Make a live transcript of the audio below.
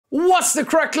What's the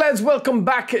crack, lads? Welcome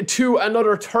back to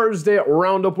another Thursday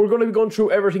roundup. We're going to be going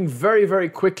through everything very, very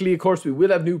quickly. Of course, we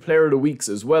will have new player of the weeks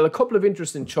as well. A couple of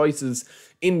interesting choices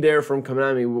in there from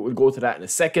Konami. We'll go to that in a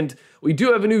second. We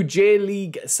do have a new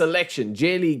J-League selection,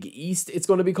 J-League East it's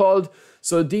going to be called.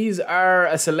 So these are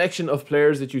a selection of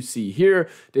players that you see here.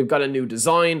 They've got a new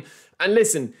design. And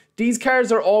listen, these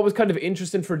cards are always kind of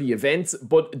interesting for the events,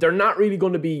 but they're not really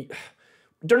going to be...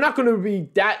 They're not going to be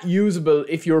that usable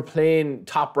if you're playing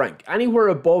top rank. Anywhere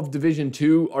above Division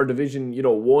 2 or Division,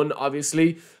 1,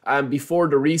 obviously, before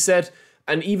the reset,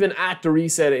 and even at the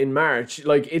reset in March,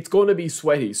 like, it's going to be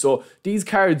sweaty. So these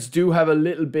cards do have a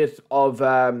little bit of,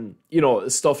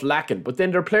 stuff lacking. But then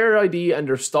their player ID and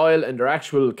their style and their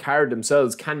actual card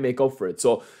themselves can make up for it.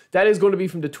 So that is going to be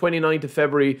from the 29th of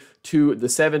February to the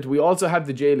 7th. We also have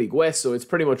the J-League West, so it's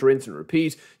pretty much rinse and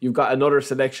repeat. You've got another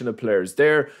selection of players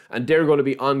there, and they're going to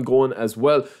be ongoing as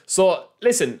well. So,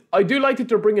 listen, I do like that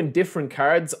they're bringing different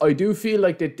cards. I do feel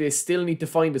like that they still need to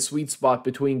find a sweet spot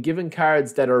between giving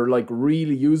cards that are, like,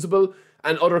 really usable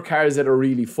and other cards that are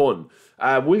really fun.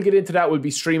 We'll get into that. We'll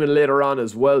be streaming later on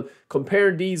as well.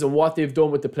 Compare these and what they've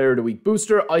done with the Player of the Week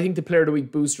booster. I think the Player of the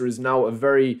Week booster is now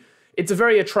it's a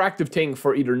very attractive thing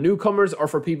for either newcomers or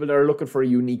for people that are looking for a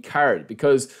unique card.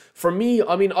 Because for me,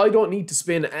 I mean, I don't need to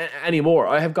spin anymore.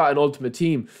 I have got an ultimate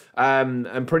team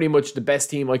and pretty much the best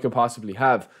team I could possibly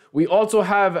have. We also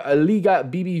have a Liga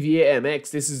BBVA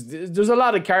MX. There's a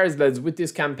lot of cards, lads, with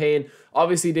this campaign.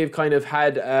 Obviously, they've kind of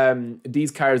had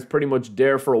these cards pretty much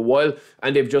there for a while,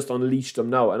 and they've just unleashed them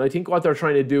now. And I think what they're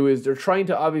trying to do is they're trying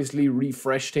to obviously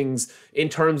refresh things in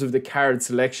terms of the card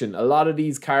selection. A lot of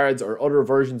these cards or other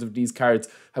versions of these cards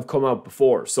have come out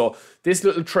before. So this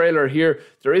little trailer here,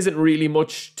 there isn't really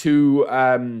much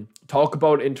to talk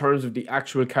about in terms of the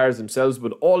actual cards themselves,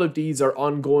 but all of these are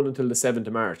ongoing until the 7th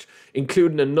of March,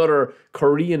 including another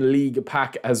Korean League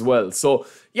pack as well. So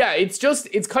yeah, it's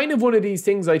kind of one of these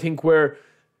things, I think, where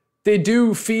they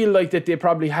do feel like that they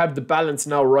probably have the balance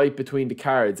now right between the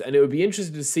cards, and it would be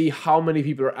interesting to see how many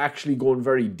people are actually going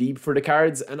very deep for the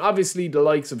cards. And obviously the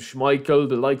likes of Schmeichel,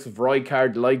 the likes of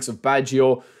Rijkaard, the likes of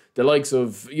Baggio, the likes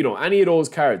of, any of those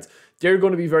cards, they're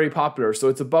going to be very popular. So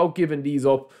it's about giving these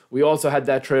up. We also had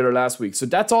that trailer last week. So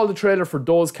that's all the trailer for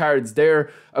those cards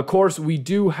there. Of course, we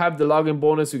do have the login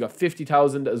bonus. We got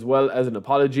 50,000 as well as an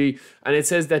apology. And it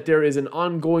says that there is an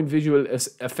ongoing visual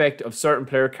effect of certain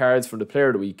player cards from the Player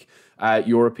of the Week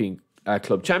European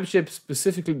Club Championship.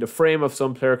 Specifically, the frame of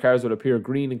some player cards will appear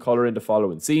green in colour in the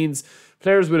following scenes.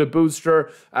 Players with a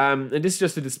booster, and this is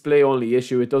just a display only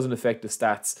issue. It doesn't affect the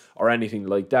stats or anything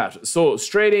like that. So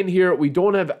straight in here, we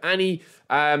don't have any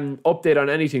update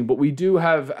on anything, but we do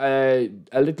have a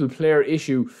little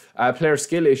player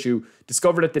skill issue.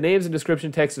 Discovered that the names and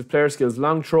description text of player skills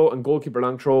long throw and goalkeeper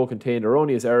long throw contain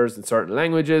erroneous errors in certain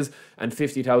languages and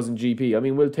 50,000 GP. I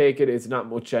mean, we'll take it. It's not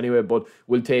much anyway, but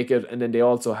we'll take it. And then they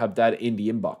also have that in the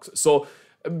inbox. So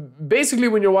basically,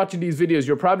 when you're watching these videos,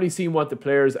 you're probably seeing what the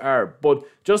players are. But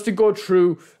just to go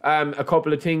through a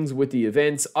couple of things with the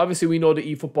events, obviously we know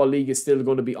the eFootball League is still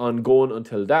going to be ongoing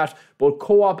until that, but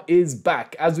co-op is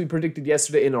back. As we predicted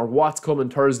yesterday in our What's Coming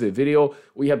Thursday video,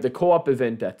 we have the co-op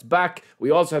event that's back. We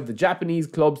also have the Japanese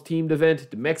clubs teamed event,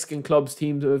 the Mexican clubs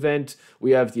teamed event.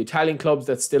 We have the Italian clubs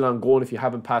that's still ongoing. If you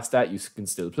haven't passed that, you can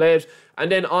still play it.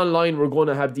 And then online, we're going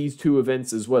to have these two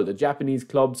events as well, the Japanese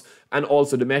clubs and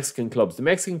also the Mexican clubs. The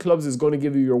Mexican clubs is going to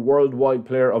give you your worldwide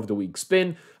player of the week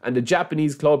spin, and the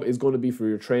Japanese club is going to be for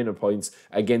your trainer points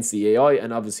against the AI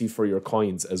and obviously for your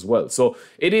coins as well. So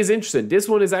it is interesting. This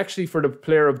one is actually for the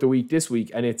player of the week this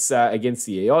week, and it's against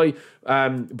the AI.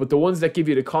 But the ones that give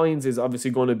you the coins is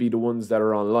obviously going to be the ones that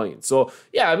are online. So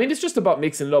yeah, I mean, it's just about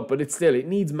mixing it up, but it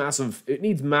needs massive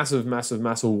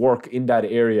work in that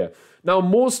area. Now,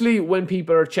 mostly when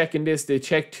people are checking this, they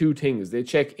check two things. They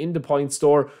check in the point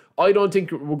store. I don't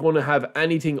think we're going to have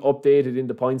anything updated in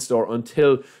the point store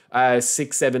until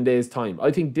 6-7 days time.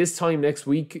 I think this time next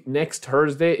week, next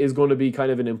Thursday, is going to be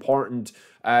kind of an important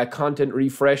content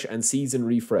refresh and season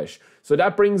refresh. So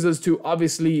that brings us to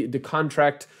obviously the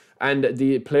contract and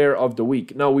the player of the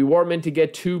week. Now, we were meant to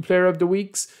get 2 player of the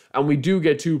weeks, and we do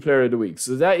get 2 player of the weeks.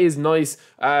 So that is nice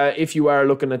if you are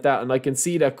looking at that. And I can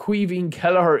see that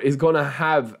Kelleher is going to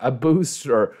have a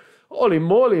booster. Holy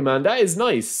moly, man, that is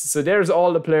nice. So there's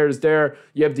all the players there.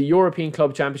 You have the European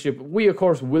Club Championship. We, of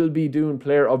course, will be doing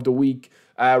player of the week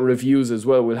reviews as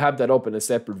well. We'll have that up in a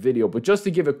separate video. But just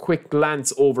to give a quick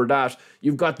glance over that,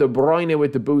 you've got the Bryune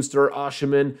with the booster,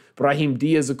 Osimhen, Brahim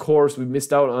Diaz, of course. We've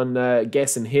missed out on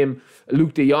guessing him.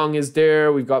 Luke de Jong is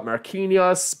there. We've got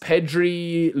Marquinhos,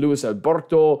 Pedri, Luis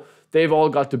Alberto. they've all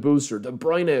got the booster. De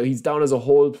Bryune, he's down as a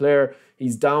whole player.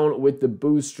 He's down with the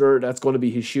booster. That's going to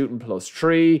be his shooting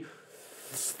 +3.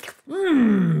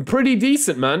 Pretty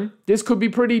decent, man. This could be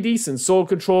pretty decent. Soul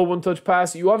control, one-touch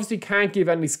pass. You obviously can't give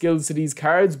any skills to these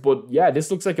cards, but yeah,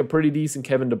 this looks like a pretty decent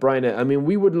Kevin De Bruyne. I mean,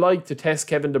 we would like to test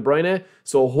Kevin De Bruyne,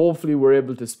 so hopefully we're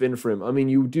able to spin for him. I mean,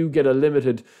 you do get a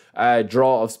limited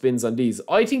draw of spins on these.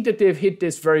 I think that they've hit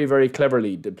this very, very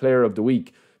cleverly, the player of the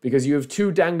week, because you have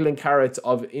 2 dangling carrots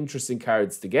of interesting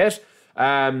cards to get.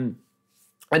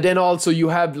 And then also you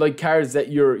have like cards that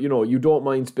you don't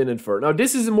mind spinning for. Now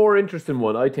this is a more interesting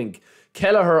one, I think.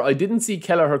 Kelleher, I didn't see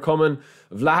Kelleher coming.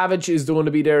 Vlahovic is going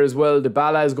to be there as well.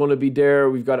 Dybala is going to be there.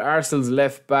 We've got Arsenal's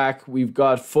left back. We've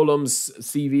got Fulham's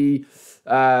CV,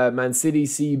 Man City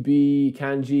CB,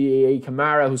 Kanji, A.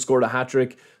 Kamara, who scored a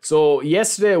hat-trick. So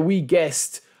yesterday we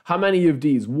guessed how many of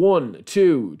these? 1,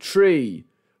 2, 3,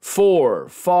 4,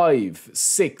 5,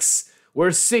 6.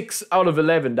 We're 6 out of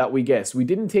 11 that we guessed. I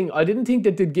didn't think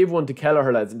that they'd give one to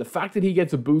Kelleher, lads. And the fact that he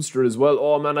gets a booster as well.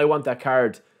 Oh, man, I want that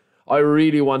card. I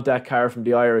really want that card from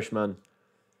the Irish, man.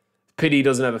 Pity he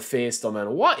doesn't have a face, though,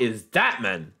 man. What is that,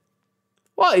 man?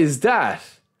 What is that?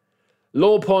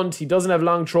 Low punt. He doesn't have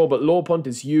long throw, but low punt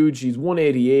is huge. He's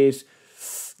 188.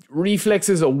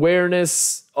 Reflexes,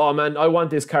 awareness. Oh, man, I want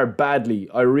this card badly.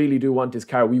 I really do want this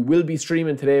card. We will be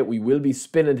streaming today. We will be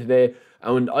spinning today.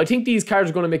 And I think these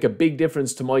cards are going to make a big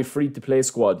difference to my free-to-play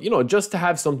squad. You know, just to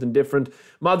have something different.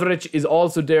 Modric is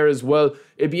also there as well.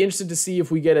 It'd be interesting to see if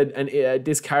we get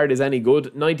this card is any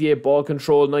good. 98 ball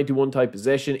control, 91 tight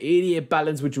possession, 88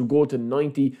 balance, which will go to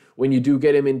 90 when you do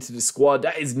get him into the squad.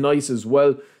 That is nice as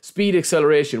well. Speed,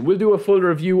 acceleration. We'll do a full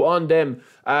review on them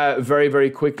very,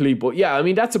 very quickly. But yeah, I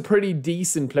mean, that's a pretty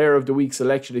decent player of the week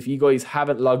selection. If you guys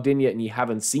haven't logged in yet and you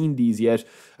haven't seen these yet,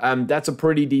 that's a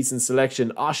pretty decent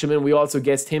selection. Osherman, we also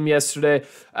guessed him yesterday.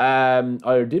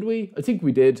 Or did we? I think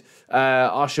we did.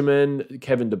 Osherman,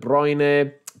 Kevin De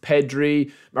Bruyne,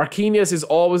 Pedri. Marquinhos is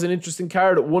always an interesting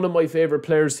card. One of my favourite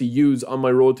players to use on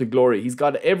my road to glory. He's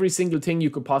got every single thing you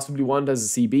could possibly want as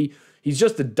a CB. He's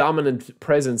just a dominant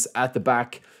presence at the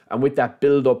back. And with that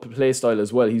build-up playstyle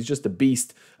as well, he's just a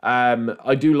beast.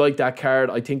 I do like that card.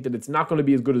 I think that it's not going to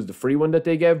be as good as the free one that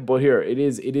they gave, but here, it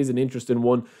is an interesting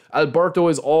one. Alberto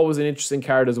is always an interesting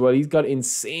card as well. He's got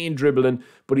insane dribbling,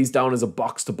 but he's down as a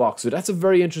box-to-box. So that's a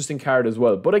very interesting card as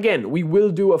well. But again, we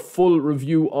will do a full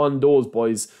review on those,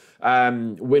 boys,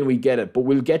 when we get it. But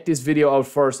we'll get this video out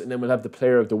first, and then we'll have the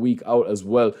player of the week out as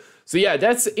well. So yeah,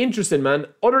 that's interesting, man.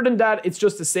 Other than that, it's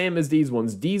just the same as these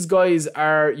ones. These guys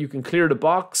are, you can clear the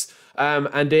box,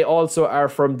 and they also are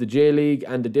from the J League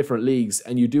and the different leagues,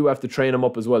 and you do have to train them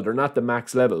up as well. They're not the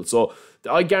max level. So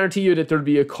I guarantee you that there'll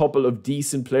be a couple of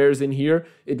decent players in here.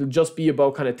 It'll just be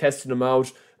about kind of testing them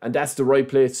out. And that's the right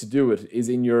place to do it, is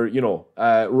in your,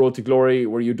 road to glory,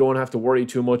 where you don't have to worry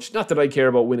too much. Not that I care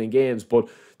about winning games, but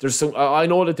there's some. I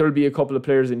know that there'll be a couple of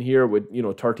players in here with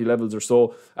 30 levels or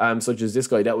so, such as this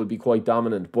guy. That would be quite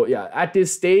dominant. But yeah, at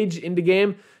this stage in the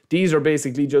game, these are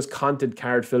basically just content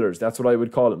card fillers. That's what I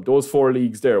would call them. Those 4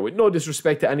 leagues there, with no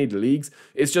disrespect to any of the leagues,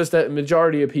 it's just that a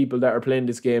majority of people that are playing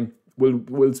this game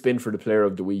will spin for the player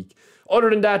of the week. Other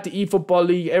than that, the eFootball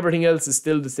League, everything else is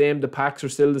still the same. The packs are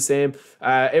still the same.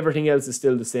 Everything else is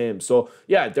still the same. So,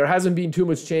 yeah, there hasn't been too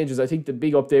much changes. I think the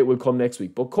big update will come next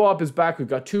week. But Co-op is back. We've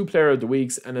got 2 player of the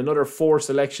weeks and another 4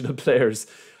 selection of players.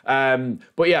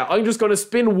 But, yeah, I'm just going to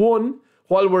spin one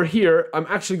while we're here. I'm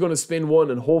actually going to spin one,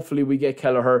 and hopefully we get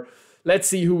Kelleher. Let's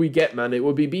see who we get, man. It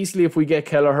would be beastly if we get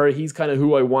Kelleher. He's kind of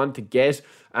who I want to get.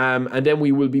 And then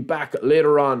we will be back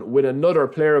later on with another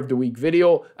Player of the Week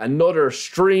video, another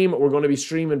stream. We're going to be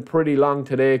streaming pretty long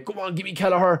today. Come on, give me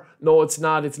Kelleher. No, it's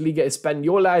not. It's Liga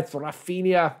Española. It's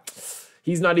Rafinha.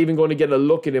 He's not even going to get a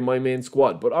look at in my main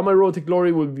squad. But on my road to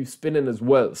glory, we'll be spinning as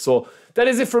well. So that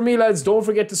is it for me, lads. Don't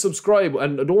forget to subscribe.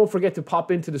 And don't forget to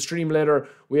pop into the stream later.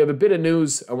 We have a bit of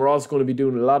news. And we're also going to be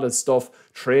doing a lot of stuff.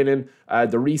 Training.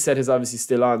 The reset is obviously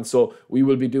still on. So we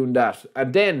will be doing that.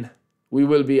 And then we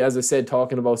will be, as I said,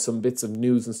 talking about some bits of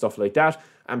news and stuff like that.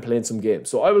 And playing some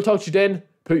games. So I will talk to you then.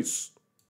 Peace.